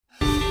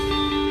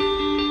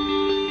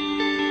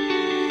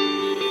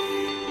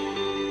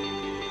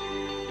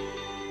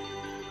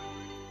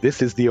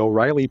This is the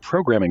O'Reilly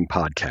Programming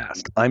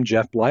Podcast. I'm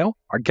Jeff Blyle.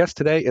 Our guest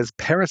today is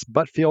Paris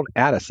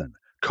Buttfield-Addison,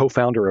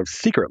 co-founder of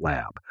Secret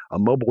Lab, a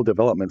mobile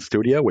development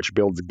studio which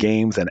builds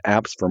games and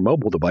apps for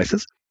mobile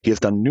devices. He has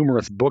done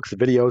numerous books,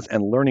 videos,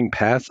 and learning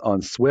paths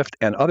on Swift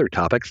and other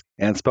topics,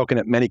 and spoken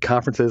at many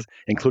conferences,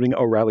 including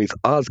O'Reilly's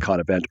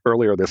OzCon event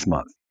earlier this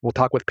month. We'll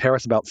talk with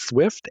Paris about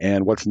Swift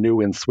and what's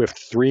new in Swift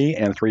 3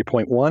 and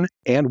 3.1,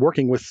 and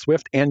working with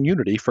Swift and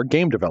Unity for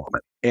game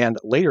development. And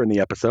later in the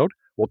episode,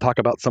 we'll talk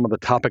about some of the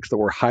topics that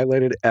were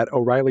highlighted at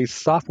O'Reilly's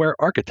Software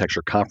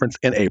Architecture Conference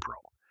in April.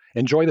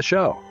 Enjoy the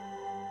show.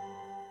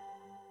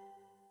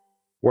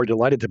 We're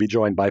delighted to be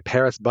joined by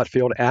Paris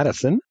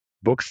Buttfield-Addison.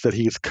 Books that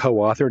he's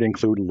co-authored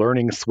include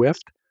Learning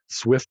Swift,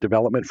 Swift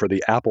Development for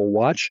the Apple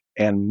Watch,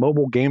 and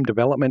Mobile Game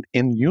Development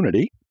in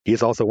Unity.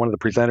 He's also one of the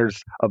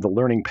presenters of the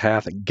learning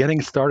path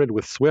Getting Started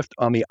with Swift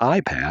on the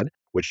iPad,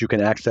 which you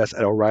can access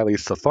at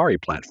O'Reilly's Safari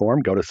platform.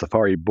 Go to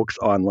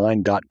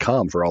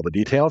safaribooksonline.com for all the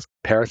details.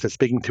 Paris is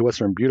speaking to us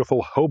from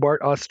beautiful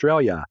Hobart,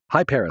 Australia.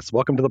 Hi, Paris.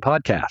 Welcome to the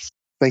podcast.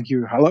 Thank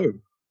you. Hello.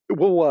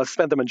 We'll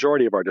spend the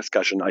majority of our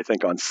discussion, I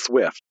think, on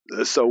Swift.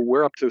 So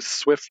we're up to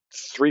Swift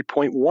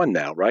 3.1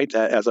 now, right,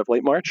 as of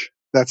late March?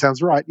 That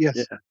sounds right, yes.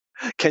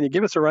 Yeah. Can you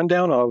give us a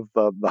rundown of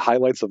the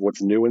highlights of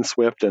what's new in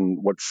Swift and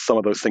what some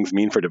of those things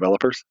mean for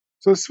developers?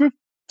 So Swift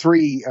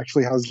 3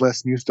 actually has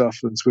less new stuff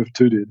than Swift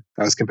 2 did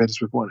as compared to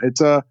Swift 1.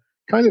 It's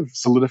kind of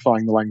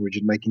solidifying the language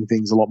and making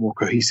things a lot more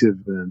cohesive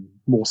and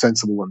more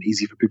sensible and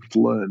easy for people to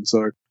learn.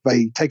 So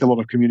they take a lot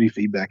of community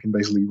feedback and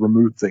basically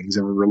remove things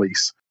every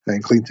release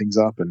and clean things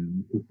up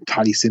and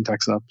tidy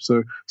syntax up.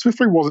 So Swift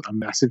 3 wasn't a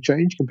massive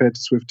change compared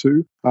to Swift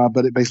 2,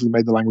 but it basically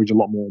made the language a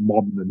lot more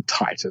modern and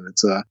tight. And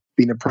it's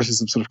been a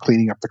process of sort of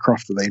cleaning up the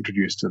cruft that they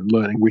introduced and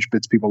learning which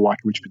bits people like,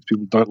 which bits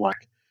people don't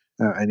like,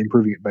 and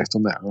improving it based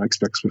on that. And I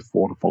expect Swift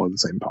 4 to follow the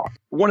same path.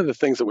 One of the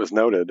things that was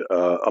noted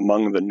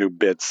among the new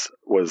bits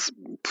was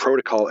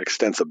protocol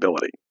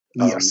extensibility.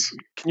 Yes.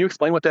 Can you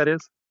explain what that is?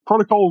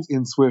 Protocols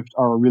in Swift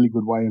are a really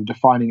good way of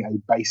defining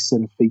a base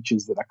set of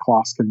features that a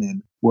class can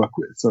then work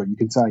with. So you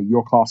can say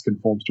your class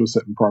conforms to a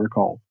certain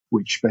protocol,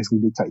 which basically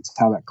dictates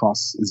how that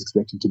class is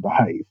expected to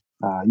behave.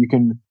 You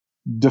can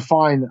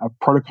define a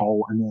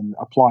protocol and then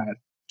apply it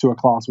to a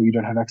class where you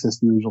don't have access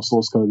to the original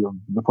source code of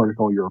the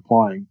protocol you're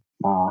applying.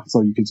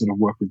 So you can sort of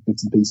work with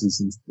bits and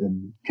pieces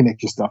and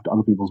connect your stuff to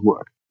other people's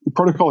work.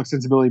 Protocol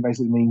extensibility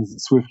basically means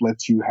that Swift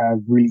lets you have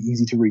really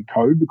easy to read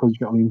code because you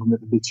can only implement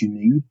the bits you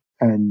need.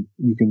 And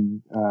you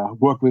can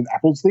work with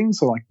Apple's things.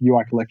 So like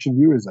UI collection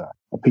view is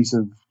a piece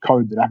of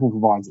code that Apple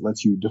provides that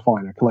lets you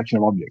define a collection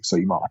of objects. So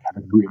you might like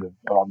have a grid of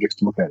objects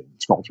to look at and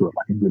scroll through it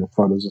like a grid of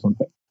photos or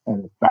something.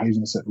 And it behaves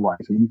in a certain way.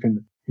 So you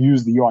can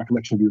use the UI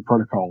collection view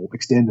protocol,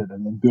 extend it,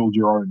 and then build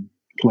your own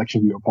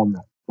collection view upon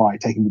that by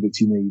taking the bits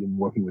you need and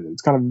working with it.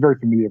 It's kind of a very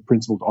familiar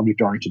principle to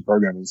object-oriented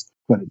programmers,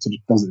 but it sort of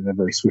does it in a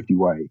very Swifty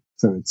way.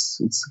 So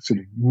it's sort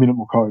of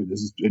minimal code.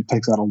 It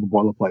takes out all the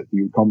boilerplate that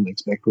you would commonly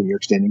expect when you're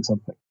extending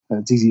something. And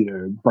it's easy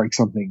to break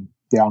something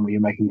down when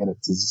you're making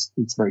edits.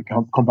 It's very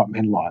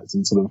compartmentalized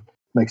and sort of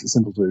makes it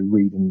simple to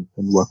read and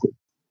work with.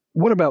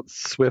 What about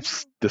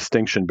Swift's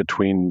distinction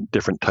between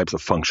different types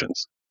of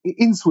functions?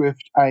 In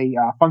Swift, a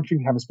function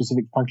can have a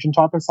specific function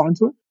type assigned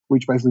to it,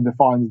 which basically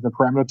defines the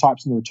parameter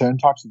types and the return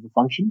types of the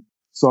function.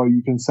 So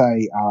you can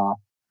say,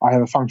 I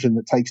have a function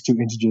that takes two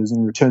integers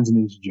and returns an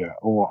integer,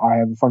 or I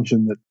have a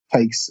function that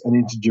takes an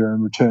integer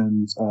and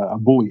returns a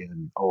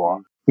boolean,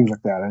 or things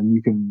like that. And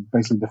you can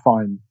basically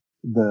define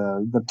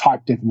the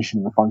type definition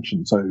of the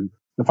function. So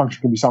the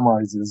function can be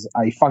summarized as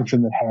a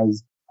function that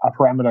has a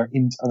parameter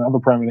int, another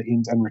parameter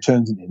int, and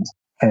returns an int.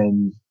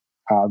 And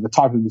the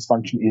type of this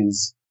function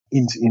is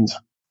int,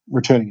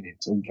 returning an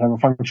int. So you can have a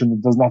function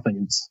that does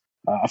nothing. It's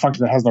a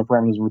function that has no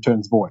parameters and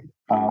returns void.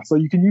 So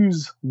you can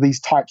use these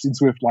types in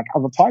Swift like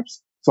other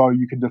types. So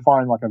you can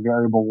define like a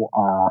variable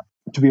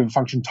to be of a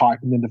function type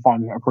and then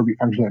define an appropriate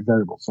function of that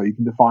variable. So you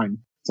can define,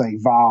 say,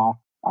 var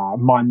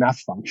my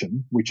math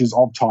function, which is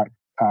of type,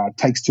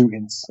 takes two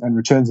ints and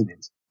returns an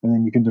int. And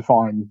then you can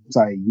define,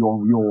 say,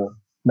 your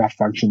math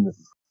function that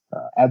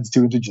adds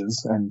two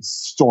integers and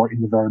store it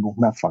in the variable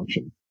math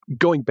function.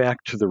 Going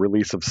back to the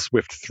release of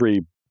Swift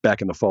 3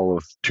 back in the fall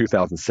of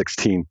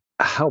 2016,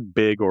 how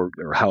big or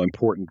how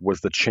important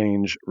was the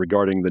change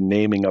regarding the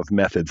naming of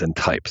methods and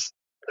types?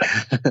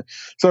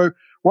 So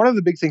one of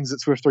the big things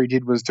that Swift 3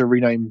 did was to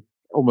rename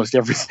almost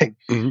everything.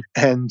 Mm-hmm.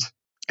 And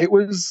it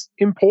was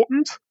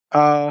important,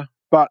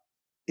 but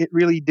it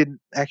really didn't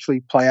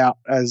actually play out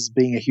as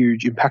being a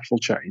huge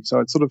impactful change. So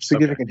it's sort of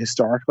significant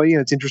historically,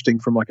 and it's interesting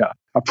from like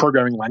a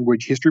programming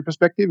language history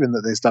perspective in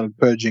that they started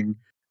purging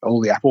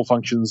all the Apple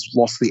functions,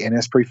 lost the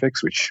NS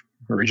prefix, which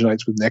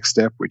originates with next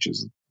step, which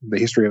is the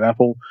history of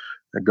Apple.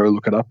 Go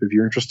look it up if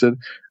you're interested.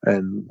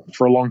 And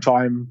for a long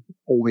time,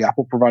 all the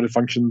Apple provided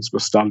functions were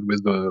started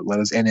with the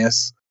letters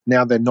NS.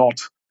 Now they're not.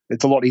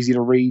 It's a lot easier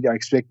to read. I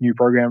expect new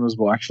programmers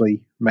will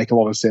actually make a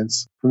lot of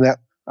sense from that.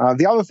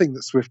 The other thing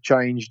that Swift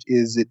changed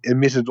is it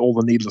omitted all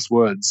the needless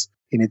words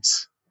in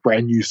its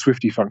brand new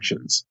Swifty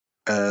functions.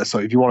 So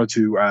if you wanted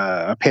to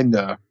append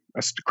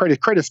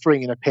create a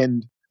string and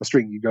append a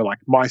string. You go like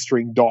my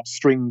string dot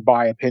string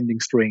by appending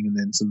string, and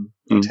then some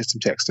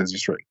text as your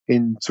string.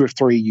 In Swift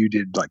 3, you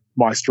did like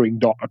my string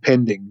dot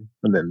appending,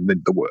 and then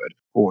the word.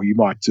 Or you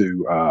might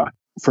do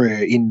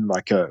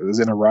there's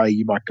an array,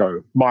 you might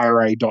go my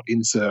array dot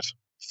insert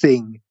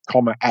thing,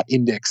 comma at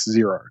index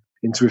 0.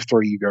 In Swift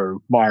 3, you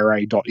go my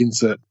array dot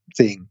insert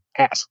thing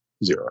at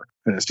 0,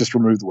 and it's just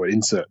removed the word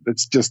insert.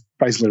 It's just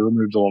basically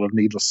removed a lot of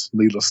needless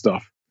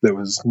stuff that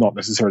was not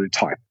necessarily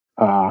type.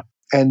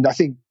 And I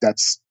think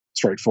that's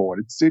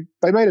straightforward.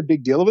 They made a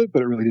big deal of it,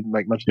 but it really didn't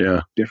make much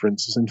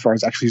difference as far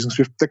as actually using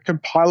Swift. The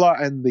compiler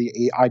and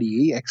the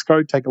IDE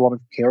Xcode take a lot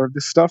of care of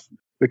this stuff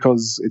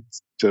because it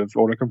sort of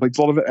auto-completes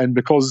a lot of it, and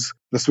because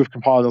the Swift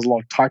compiler does a lot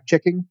of type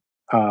checking,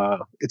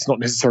 it's not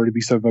necessary to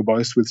be so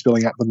verbose with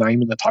spelling out the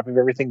name and the type of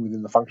everything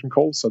within the function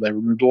calls, so they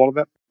removed a lot of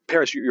that.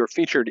 Paris, you're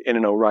featured in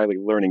an O'Reilly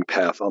Learning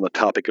Path on the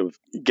topic of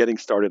getting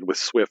started with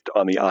Swift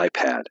on the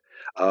iPad.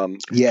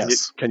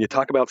 Yes. Can you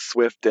talk about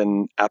Swift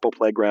and Apple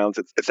Playgrounds?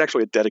 It's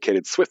actually a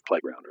dedicated Swift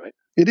playground, right?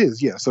 It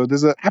is, yeah. So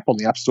there's an app on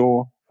the App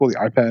Store for the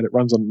iPad. It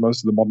runs on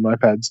most of the modern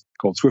iPads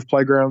called Swift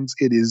Playgrounds.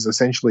 It is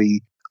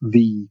essentially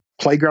the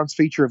Playgrounds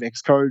feature of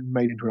Xcode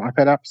made into an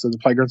iPad app. So the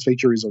Playgrounds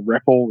feature is a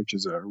REPL, which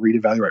is a read,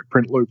 evaluate,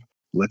 print loop.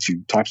 It lets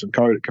you type some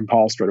code, it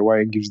compiles straight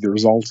away and gives you the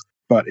result.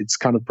 But it's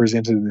kind of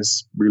presented in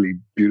this really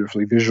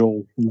beautifully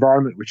visual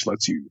environment, which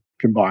lets you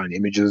combine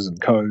images and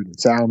code and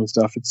sound and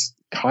stuff. It's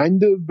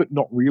kind of, but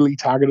not really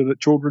targeted at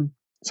children.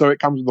 So it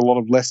comes with a lot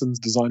of lessons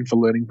designed for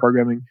learning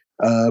programming.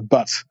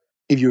 But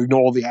if you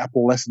ignore the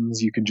Apple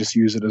lessons, you can just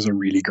use it as a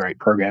really great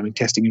programming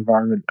testing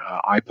environment.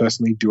 I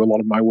personally do a lot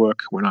of my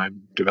work when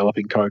I'm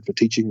developing code for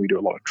teaching. We do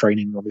a lot of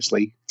training,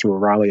 obviously, through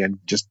O'Reilly and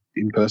just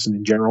in person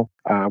in general.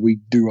 We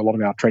do a lot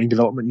of our training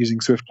development using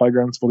Swift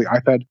Playgrounds for the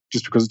iPad,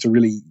 just because it's a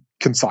really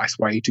concise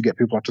way to get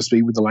people up to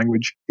speed with the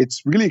language.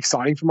 It's really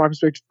exciting from my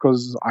perspective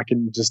because I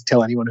can just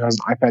tell anyone who has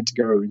an iPad to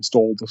go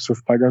install the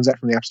Swift Playgrounds app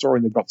from the App Store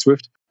and they've got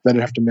Swift. They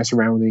don't have to mess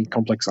around with any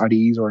complex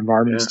IDEs or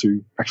environments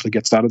to actually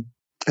get started.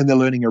 And they're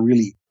learning a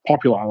really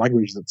popular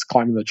language that's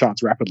climbing the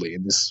charts rapidly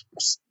in this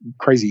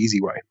crazy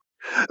easy way.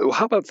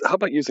 How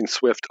about using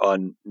Swift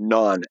on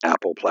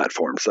non-Apple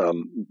platforms?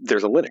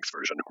 There's a Linux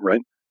version,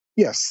 right?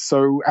 Yes.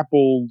 So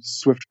Apple's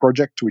Swift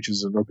project, which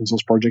is an open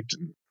source project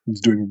and is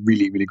doing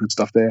really, really good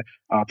stuff there,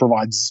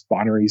 provides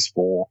binaries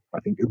for, I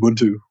think,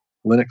 Ubuntu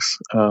Linux.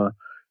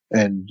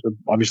 And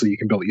obviously you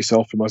can build it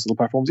yourself for most of the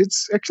platforms.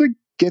 It's actually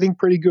getting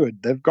pretty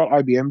good. They've got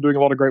IBM doing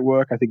a lot of great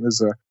work. I think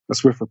there's a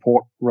Swift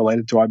report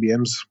related to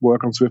IBM's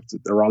work on Swift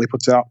that O'Reilly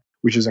puts out,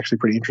 which is actually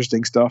pretty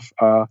interesting stuff.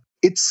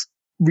 It's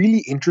really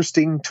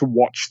interesting to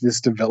watch this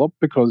develop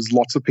because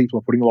lots of people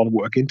are putting a lot of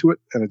work into it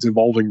and it's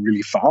evolving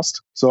really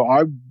fast. So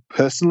I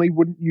personally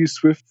wouldn't use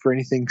Swift for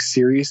anything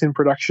serious in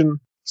production,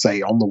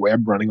 say on the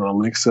web running on a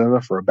Linux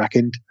server for a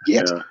backend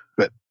yet. Yeah.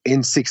 But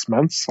in 6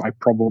 months, I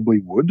probably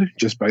would,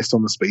 just based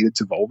on the speed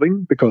it's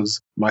evolving, because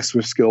my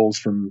Swift skills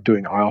from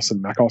doing iOS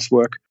and macOS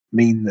work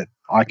mean that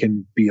I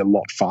can be a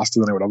lot faster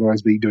than I would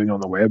otherwise be doing on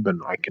the web,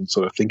 and I can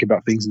sort of think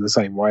about things in the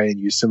same way and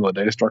use similar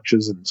data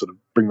structures and sort of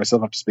bring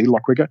myself up to speed a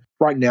lot quicker.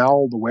 Right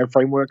now, the web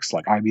frameworks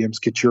like IBM's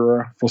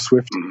Kitura for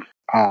Swift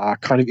are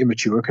kind of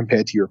immature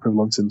compared to your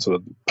equivalents in sort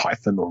of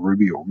Python or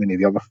Ruby or many of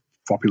the other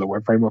popular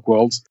web framework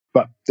worlds,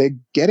 but they're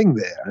getting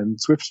there, and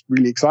Swift's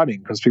really exciting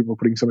because people are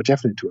putting so much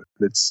effort into it.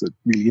 It's a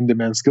really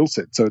in-demand skill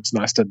set, so it's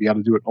nice to be able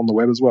to do it on the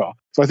web as well.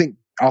 So I think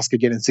ask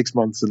again in 6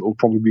 months and it'll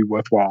probably be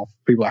worthwhile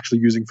people actually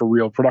using for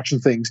real production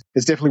things.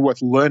 It's definitely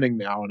worth learning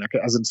now and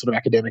as a sort of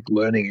academic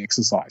learning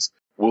exercise.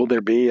 Will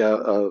there be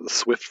a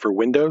Swift for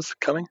Windows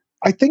coming?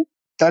 I think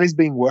that is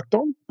being worked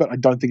on, but I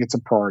don't think it's a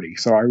priority.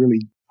 So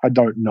I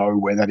don't know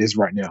where that is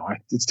right now.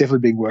 It's definitely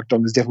being worked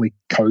on. There's definitely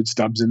code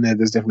stubs in there.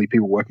 There's definitely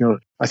people working on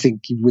it. I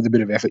think with a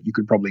bit of effort, you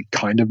could probably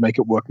kind of make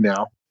it work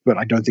now, but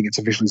I don't think it's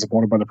officially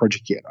supported by the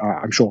project yet.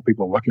 I'm sure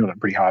people are working on it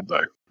pretty hard,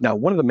 though. Now,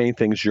 one of the main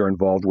things you're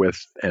involved with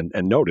and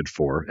noted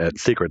for at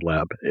Secret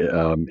Lab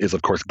is,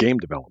 of course, game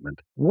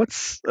development.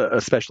 What's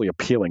especially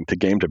appealing to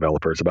game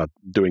developers about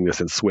doing this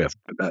in Swift?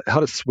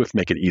 How does Swift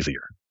make it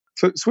easier?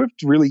 So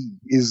Swift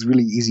is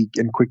really easy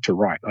and quick to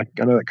write. I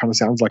know that kind of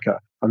sounds like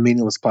a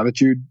meaningless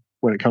platitude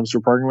when it comes to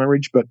a programming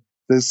language, but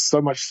there's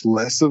so much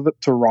less of it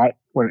to write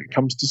when it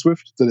comes to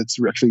Swift that it's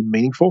actually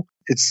meaningful.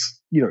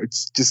 It's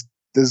just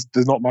there's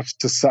not much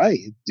to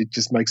say. It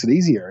just makes it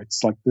easier.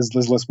 It's like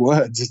there's less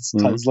words.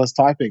 There's less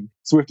typing.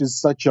 Swift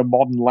is such a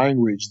modern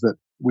language that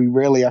we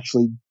rarely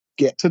actually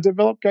get to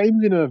develop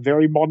games in a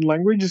very modern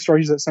language, as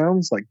strange as that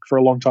sounds. Like for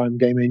a long time,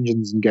 game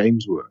engines and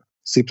games were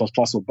C++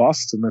 or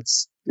bust, and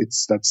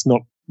that's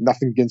not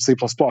nothing against C++,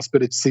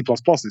 but it's C++.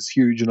 It's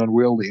huge and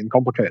unwieldy and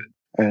complicated,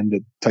 and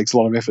it takes a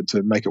lot of effort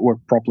to make it work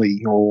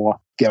properly or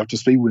get up to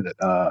speed with it.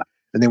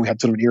 And then we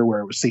had sort of an era where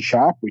it was C#,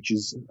 which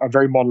is a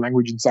very modern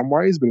language in some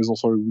ways, but is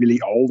also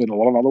really old in a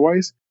lot of other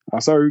ways.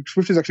 So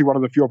Swift is actually one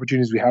of the few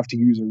opportunities we have to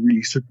use a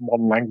really super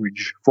modern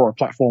language for a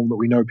platform that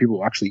we know people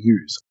will actually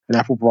use. And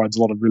Apple provides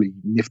a lot of really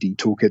nifty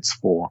toolkits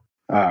for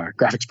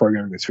graphics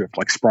programming with Swift,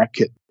 like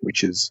SpriteKit,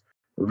 which is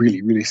a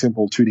really, really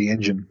simple 2D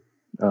engine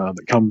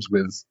that comes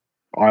with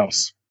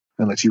iOS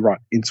and lets you write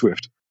in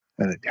Swift.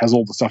 and it has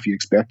all the stuff you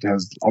expect. It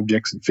has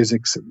objects and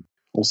physics and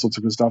all sorts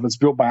of good stuff. It's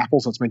built by Apple,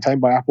 so it's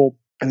maintained by Apple,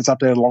 and it's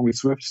updated along with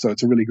Swift, so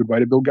it's a really good way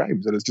to build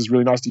games. And it's just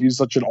really nice to use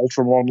such an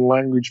ultra-modern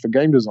language for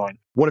game design.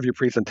 One of your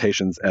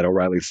presentations at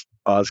O'Reilly's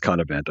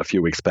OzCon event a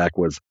few weeks back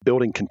was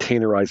building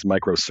containerized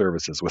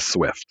microservices with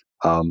Swift.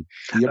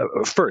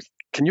 First,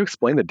 can you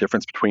explain the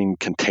difference between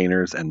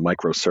containers and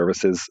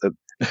microservices?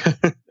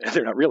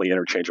 They're not really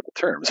interchangeable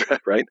terms,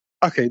 right?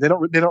 Okay, they're not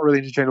really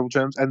interchangeable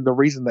terms, and the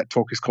reason that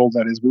talk is called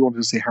that is we wanted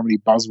to see how many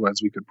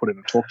buzzwords we could put in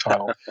a talk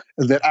title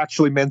that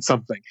actually meant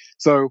something.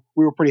 So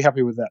we were pretty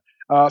happy with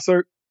that.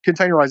 So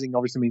containerizing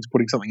obviously means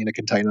putting something in a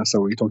container,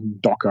 so we're talking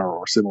Docker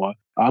or similar.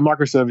 A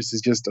microservice is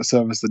just a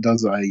service that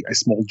does a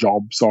small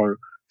job, so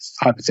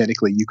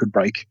hypothetically you could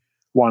break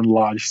one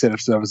large set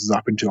of services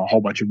up into a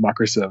whole bunch of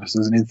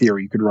microservices, and in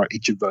theory you could write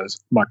each of those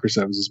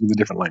microservices with a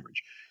different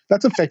language.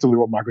 That's effectively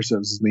what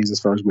microservices means as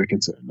far as we're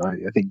concerned.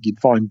 I think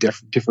you'd find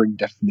differing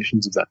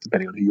definitions of that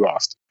depending on who you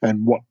asked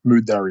and what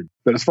mood they're in.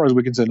 But as far as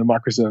we're concerned, a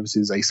microservice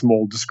is a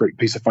small, discrete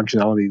piece of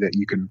functionality that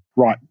you can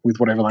write with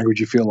whatever language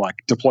you feel like,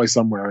 deploy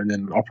somewhere, and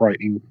then operate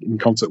in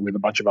concert with a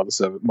bunch of other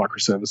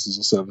microservices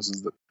or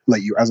services that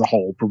let you, as a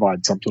whole,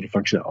 provide some sort of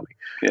functionality.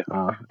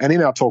 Yeah. And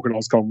in our talk at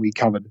OzCon, we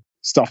covered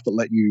stuff that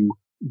let you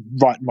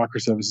write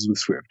microservices with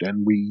Swift.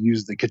 And we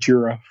use the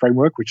Katura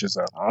framework, which is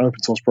an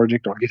open source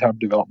project on GitHub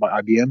developed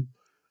by IBM.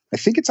 I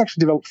think it's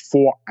actually developed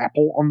for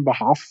Apple on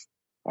behalf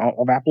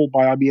of Apple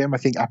by IBM. I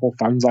think Apple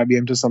funds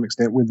IBM to some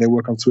extent with their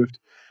work on Swift.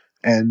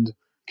 And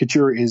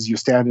Katura is your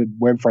standard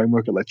web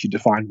framework. It lets you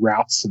define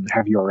routes and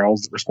have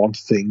URLs that respond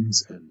to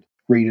things and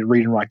read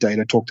and write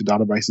data, talk to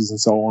databases and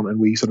so on. And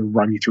we sort of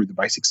run you through the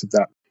basics of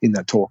that in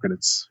that talk. And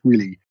it's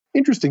really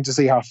interesting to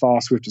see how far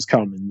Swift has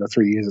come in the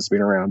 3 years it's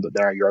been around, that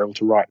now you're able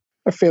to write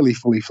a fairly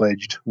fully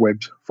fledged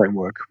web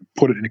framework,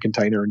 put it in a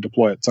container and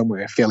deploy it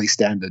somewhere fairly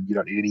standard. You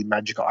don't need any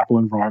magical Apple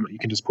environment. You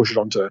can just push it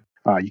onto,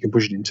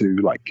 into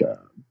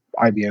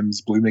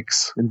IBM's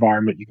Bluemix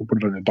environment. You can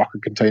put it in a Docker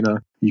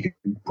container. You can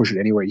push it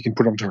anywhere. You can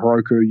put it onto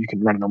Heroku. You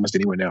can run it almost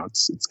anywhere now.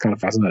 It's kind of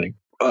fascinating.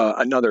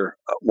 Another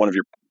one of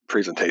your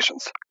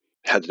presentations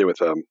had to do with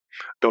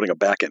building a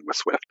backend with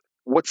Swift.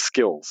 What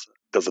skills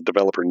does a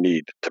developer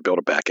need to build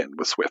a backend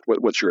with Swift?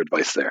 What's your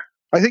advice there?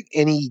 I think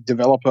any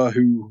developer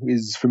who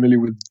is familiar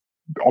with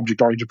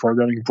object-oriented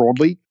programming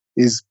broadly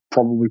is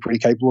probably pretty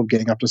capable of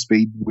getting up to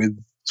speed with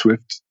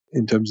Swift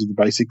in terms of the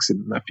basics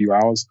in a few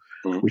hours,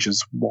 which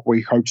is what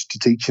we hoped to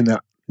teach in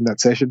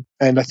that session.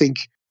 And I think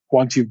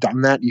once you've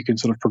done that, you can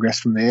sort of progress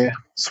from there.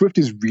 Swift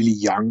is really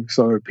young,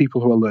 so people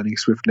who are learning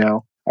Swift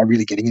now are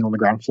really getting in on the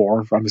ground floor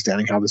of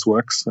understanding how this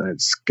works.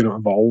 It's going to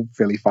evolve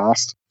fairly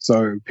fast.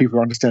 So people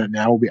who understand it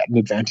now will be at an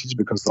advantage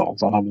because they'll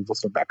have the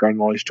sort of background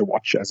knowledge to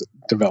watch as it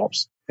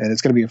develops. And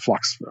it's going to be in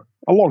flux for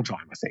a long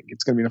time, I think.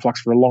 It's going to be in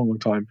flux for a long, long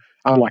time.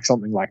 Unlike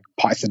something like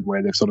Python,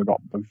 where they've sort of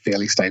got the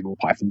fairly stable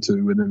Python 2,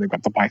 and then they've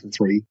got the Python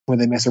 3, where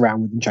they mess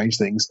around with and change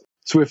things.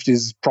 Swift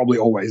is probably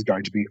always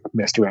going to be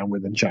messed around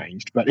with and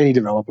changed. But any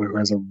developer who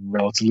has a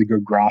relatively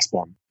good grasp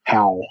on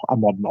how a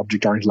modern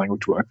object-oriented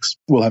language works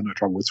will have no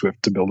trouble with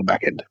Swift to build a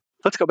backend.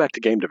 Let's go back to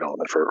game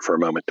development for a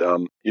moment.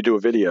 You do a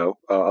video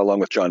along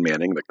with John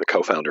Manning, the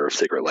co-founder of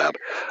Secret Lab,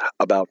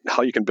 about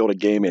how you can build a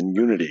game in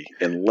Unity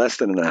in less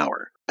than an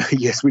hour.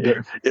 Yes, we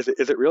do. Is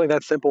it really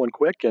that simple and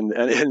quick? And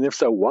if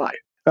so, why?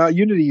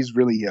 Unity is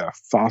really a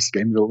fast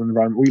game development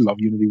environment. We love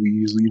Unity. We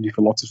use Unity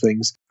for lots of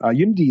things.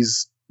 Unity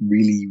is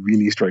really,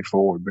 really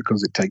straightforward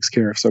because it takes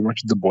care of so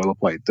much of the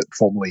boilerplate that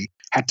formerly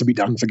had to be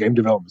done for game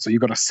development. So you've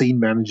got a scene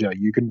manager.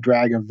 You can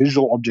drag a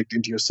visual object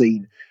into your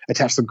scene,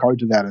 attach some code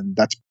to that, and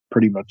that's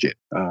pretty much it.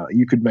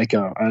 You could make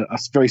a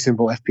very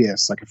simple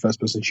FPS, like a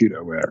first-person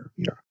shooter, where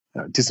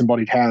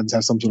disembodied hands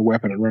have some sort of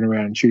weapon and run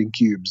around shooting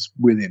cubes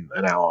within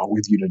an hour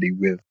with Unity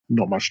with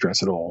not much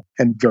stress at all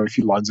and very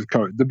few lines of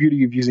code. The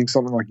beauty of using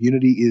something like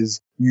Unity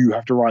is you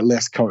have to write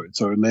less code,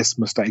 so less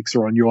mistakes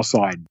are on your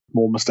side,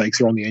 more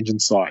mistakes are on the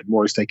engine's side,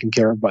 more is taken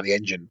care of by the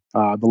engine.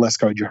 The less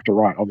code you have to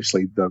write,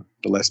 obviously, the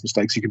less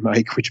mistakes you can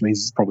make, which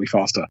means it's probably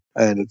faster.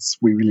 And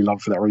we really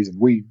love for that reason.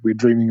 We're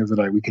dreaming of the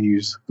day we can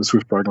use the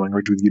Swift programming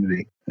language with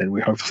Unity, and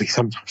we hopefully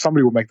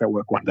somebody will make that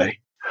work one day.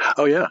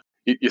 Oh yeah,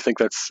 you think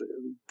that's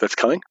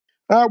coming?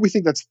 We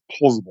think that's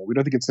plausible. We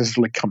don't think it's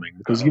necessarily coming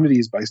because Unity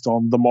is based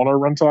on the Mono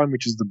runtime,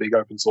 which is the big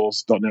open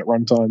source .NET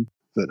runtime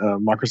that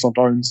Microsoft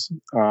owns.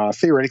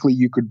 Theoretically,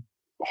 you could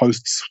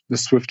host the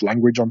Swift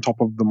language on top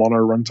of the Mono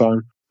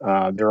runtime.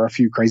 There are a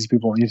few crazy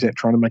people on the internet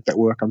trying to make that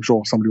work. I'm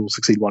sure somebody will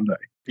succeed one day.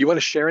 You want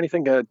to share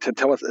anything to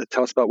tell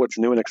us about what's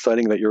new and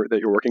exciting that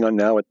you're working on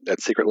now at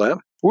Secret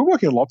Lab? We're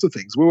working on lots of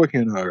things. We're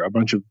working on a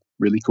bunch of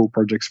really cool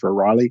projects for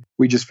O'Reilly.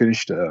 We just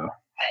finished a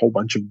whole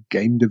bunch of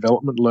game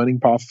development learning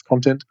path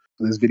content.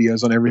 There's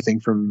videos on everything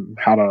from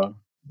how to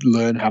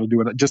learn how to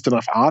do just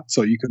enough art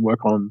so you can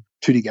work on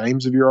 2D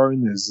games of your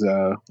own. There's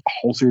a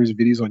whole series of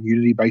videos on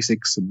Unity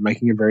basics and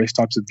making of various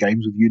types of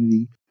games with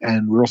Unity.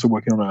 And we're also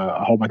working on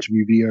a whole bunch of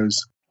new videos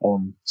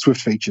on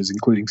Swift features,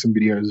 including some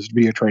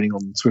video training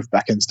on Swift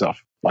backend stuff,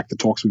 like the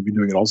talks we've been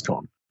doing at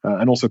OzCon.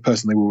 And also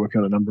personally, we're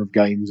working on a number of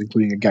games,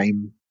 including a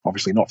game,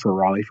 obviously not for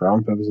O'Reilly, for our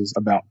own purposes,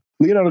 about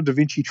Leonardo da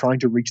Vinci trying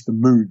to reach the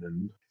moon,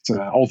 and it's an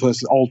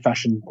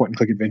old-fashioned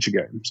point-and-click adventure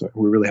game. So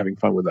we're really having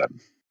fun with that.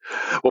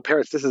 Well,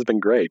 Paris, this has been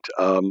great.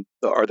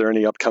 Are there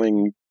any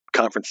upcoming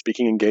conference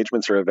speaking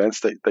engagements or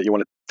events that you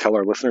want to tell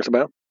our listeners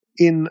about?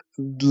 In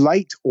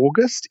late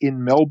August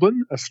in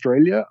Melbourne,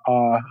 Australia,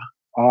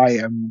 I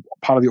am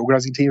part of the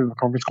organizing team of a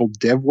conference called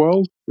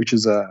DevWorld, which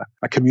is a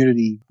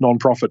community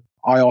nonprofit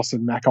iOS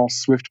and macOS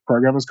Swift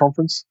programmers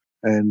conference.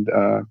 And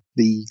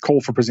the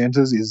call for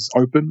presenters is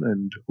open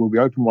and will be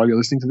open while you're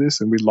listening to this.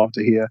 And we'd love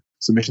to hear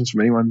submissions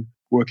from anyone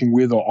working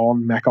with or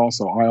on macOS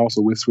or iOS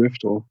or with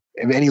Swift or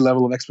of any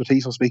level of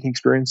expertise or speaking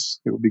experience.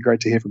 It would be great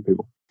to hear from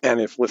people.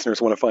 And if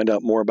listeners want to find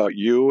out more about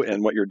you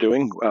and what you're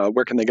doing,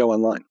 where can they go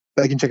online?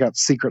 They can check out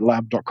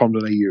secretlab.com.au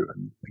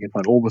and they can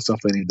find all the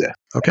stuff they need there.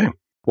 Okay.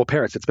 Well,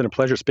 Paris, it's been a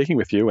pleasure speaking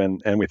with you,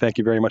 and we thank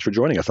you very much for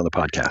joining us on the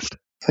podcast.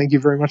 Thank you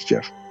very much,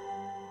 Jeff.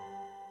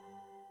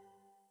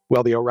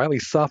 Well, the O'Reilly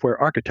Software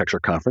Architecture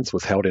Conference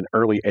was held in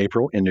early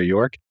April in New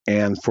York.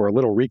 And for a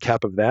little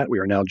recap of that, we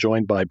are now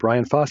joined by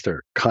Brian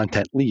Foster,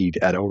 Content Lead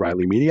at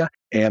O'Reilly Media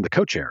and the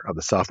co-chair of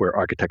the Software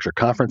Architecture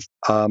Conference.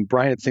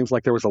 Brian, it seems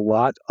like there was a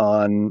lot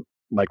on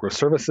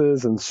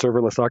microservices and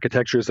serverless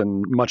architectures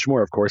and much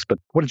more, of course. But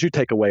what did you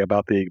take away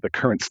about the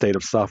current state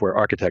of software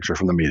architecture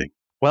from the meeting?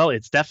 Well,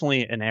 it's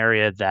definitely an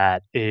area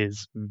that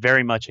is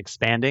very much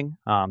expanding.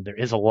 There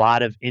is a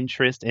lot of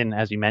interest in,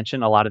 as you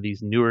mentioned, a lot of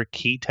these newer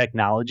key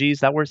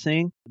technologies that we're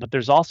seeing. But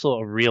there's also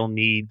a real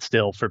need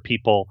still for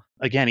people,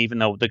 again, even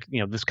though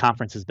this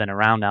conference has been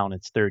around now in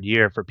its third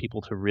year, for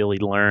people to really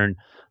learn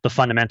the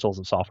fundamentals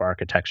of software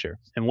architecture.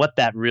 And what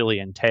that really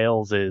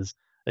entails is,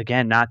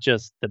 again, not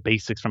just the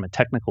basics from a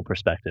technical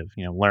perspective,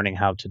 learning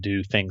how to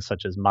do things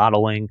such as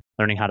modeling,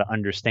 learning how to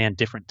understand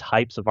different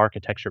types of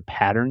architecture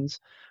patterns,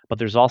 but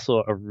there's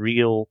also a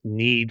real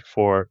need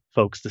for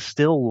folks to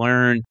still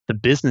learn the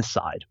business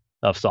side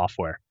of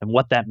software and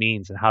what that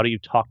means and how do you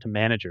talk to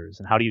managers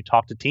and how do you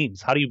talk to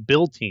teams? How do you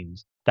build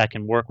teams that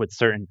can work with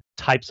certain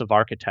types of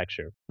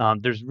architecture?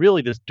 There's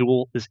really this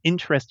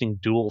interesting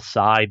dual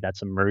side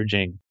that's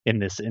emerging in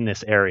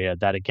this area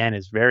that, again,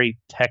 is very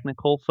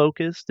technical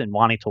focused and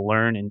wanting to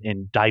learn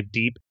and dive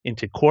deep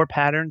into core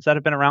patterns that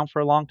have been around for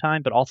a long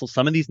time, but also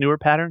some of these newer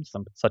patterns,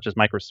 such as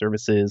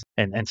microservices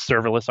and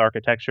serverless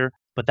architecture.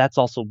 But that's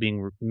also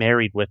being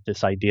married with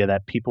this idea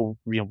that people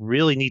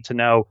really need to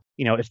know,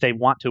 if they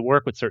want to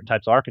work with certain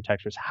types of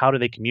architectures, how do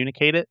they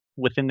communicate it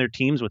within their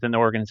teams, within their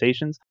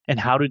organizations, and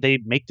how do they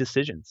make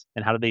decisions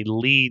and how do they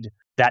lead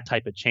that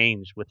type of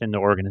change within the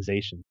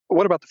organization?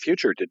 What about the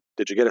future?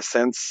 Did you get a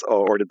sense,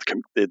 or did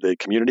the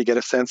community get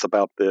a sense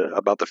about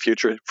the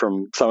future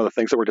from some of the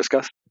things that were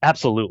discussed?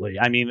 Absolutely.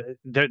 I mean,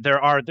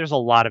 there's a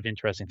lot of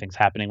interesting things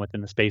happening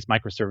within the space.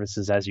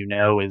 Microservices, as you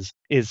know,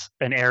 is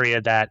an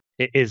area that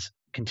is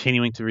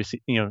continuing to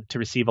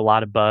receive a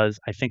lot of buzz.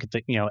 I think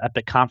at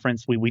the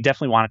conference, we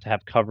definitely wanted to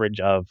have coverage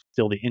of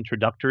still the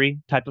introductory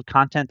type of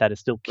content that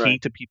is still key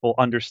to people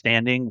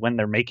understanding when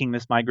they're making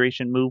this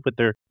migration move with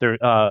their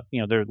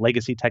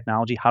legacy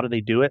technology. How do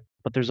they do it?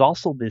 But there's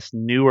also this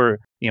newer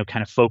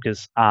kind of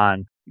focus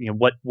on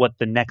what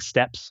the next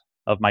steps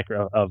of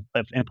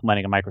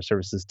implementing a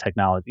microservices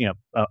technology,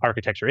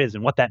 architecture is,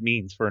 and what that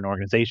means for an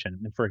organization.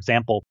 And for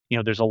example,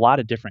 there's a lot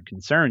of different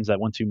concerns that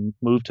once you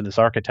move to this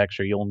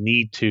architecture, you'll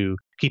need to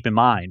keep in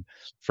mind.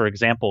 For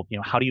example,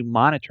 how do you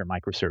monitor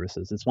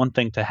microservices? It's one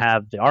thing to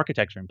have the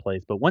architecture in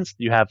place, but once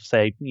you have,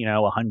 say,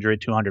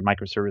 100, 200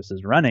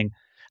 microservices running,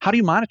 how do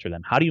you monitor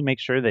them? How do you make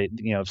sure that,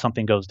 if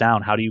something goes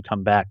down, how do you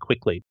come back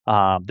quickly?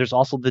 There's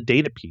also the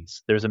data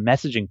piece. There's a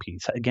messaging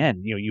piece.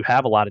 Again, you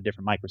have a lot of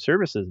different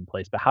microservices in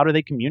place, but how do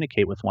they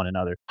communicate with one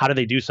another? How do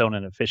they do so in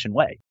an efficient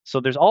way?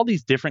 So there's all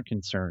these different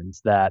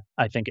concerns that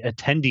I think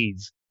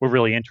attendees were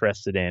really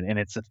interested in. And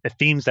it's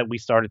themes that we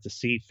started to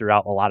see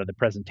throughout a lot of the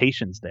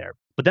presentations there.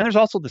 But then there's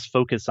also this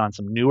focus on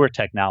some newer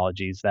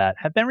technologies that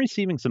have been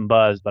receiving some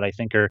buzz, but I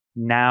think are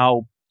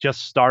now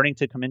just starting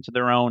to come into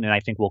their own, and I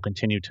think will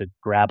continue to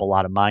grab a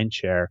lot of mind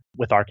share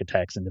with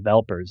architects and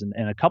developers.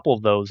 And a couple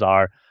of those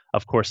are,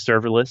 of course,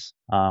 serverless,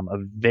 a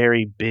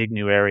very big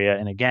new area.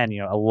 And again,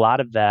 a lot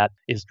of that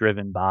is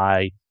driven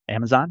by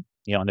Amazon,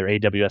 and their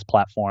AWS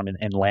platform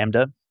and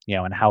Lambda,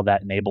 and how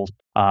that enables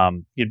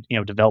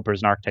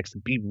developers and architects to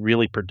be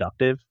really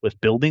productive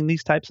with building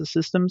these types of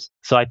systems.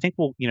 So I think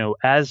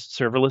as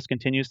serverless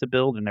continues to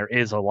build, and there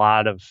is a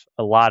lot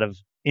of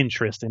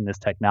interest in this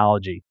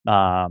technology.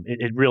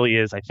 It really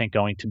is, I think,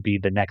 going to be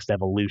the next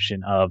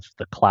evolution of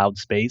the cloud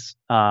space.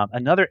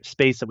 Another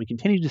space that we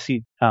continue to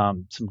see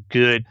some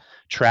good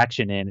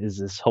traction in is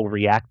this whole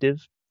reactive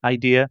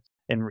idea.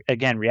 And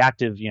again,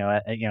 reactive,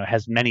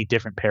 has many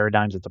different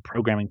paradigms. It's a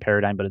programming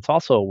paradigm, but it's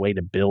also a way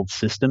to build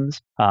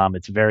systems.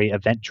 It's very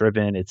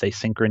event-driven. It's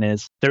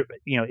asynchronous.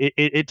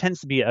 It tends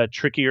to be a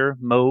trickier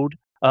mode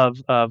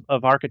of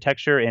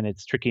architecture, and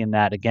it's tricky in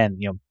that, again,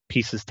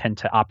 pieces tend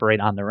to operate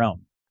on their own.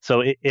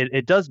 So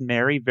it does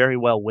marry very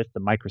well with the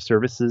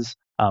microservices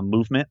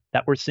movement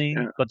that we're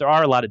seeing, but there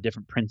are a lot of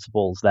different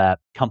principles that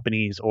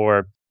companies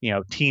or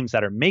teams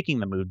that are making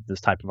the move to this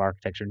type of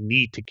architecture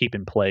need to keep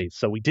in place.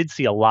 So we did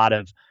see a lot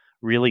of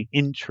really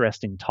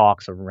interesting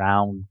talks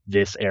around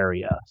this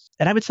area.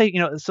 And I would say,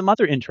 some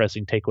other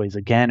interesting takeaways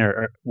again,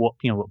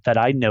 that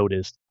I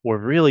noticed were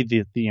really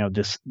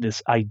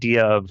this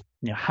idea of,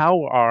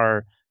 how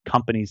are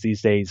companies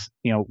these days,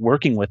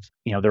 working with,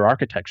 their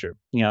architecture,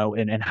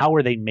 and how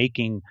are they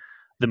making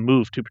the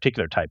move to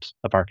particular types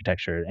of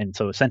architecture. And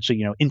so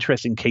essentially,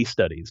 interesting case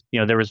studies.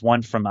 There was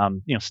one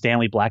from,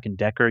 Stanley Black &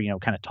 Decker,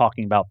 kind of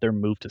talking about their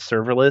move to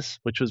serverless,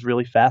 which was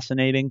really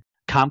fascinating.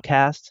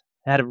 Comcast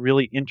had a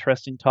really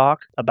interesting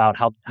talk about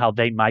how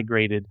they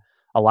migrated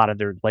a lot of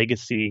their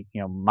legacy,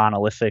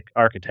 monolithic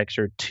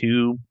architecture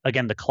to,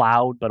 again, the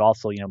cloud, but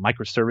also,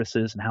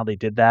 microservices and how they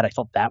did that. I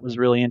thought that was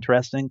really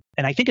interesting.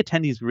 And I think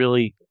attendees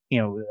really,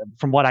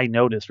 from what I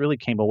noticed, really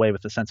came away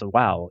with a sense of,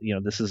 wow,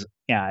 this is,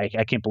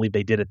 I can't believe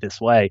they did it this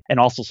way. And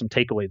also some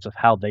takeaways of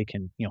how they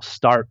can,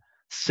 start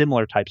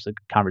similar types of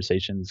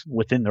conversations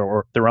within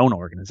their own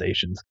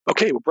organizations.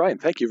 Okay, well, Brian,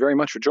 thank you very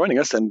much for joining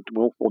us, and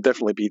we'll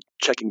definitely be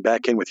checking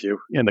back in with you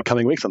in the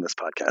coming weeks on this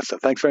podcast. So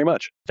thanks very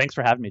much. Thanks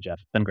for having me, Jeff.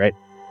 It's been great.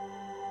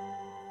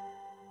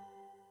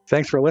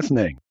 Thanks for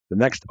listening. The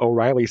next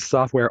O'Reilly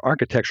Software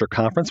Architecture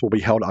Conference will be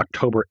held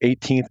October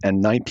 18th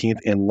and 19th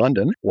in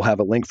London. We'll have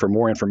a link for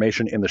more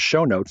information in the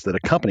show notes that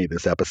accompany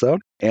this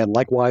episode. And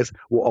likewise,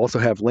 we'll also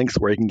have links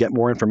where you can get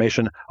more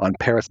information on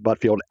Paris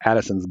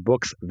Buttfield-Addison's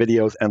books,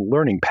 videos, and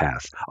learning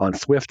paths on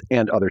Swift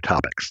and other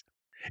topics.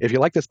 If you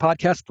like this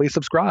podcast, please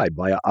subscribe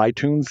via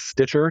iTunes,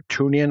 Stitcher,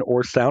 TuneIn,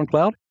 or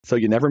SoundCloud so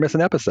you never miss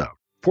an episode.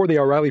 For the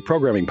O'Reilly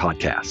Programming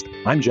Podcast,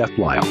 I'm Jeff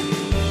Lyle.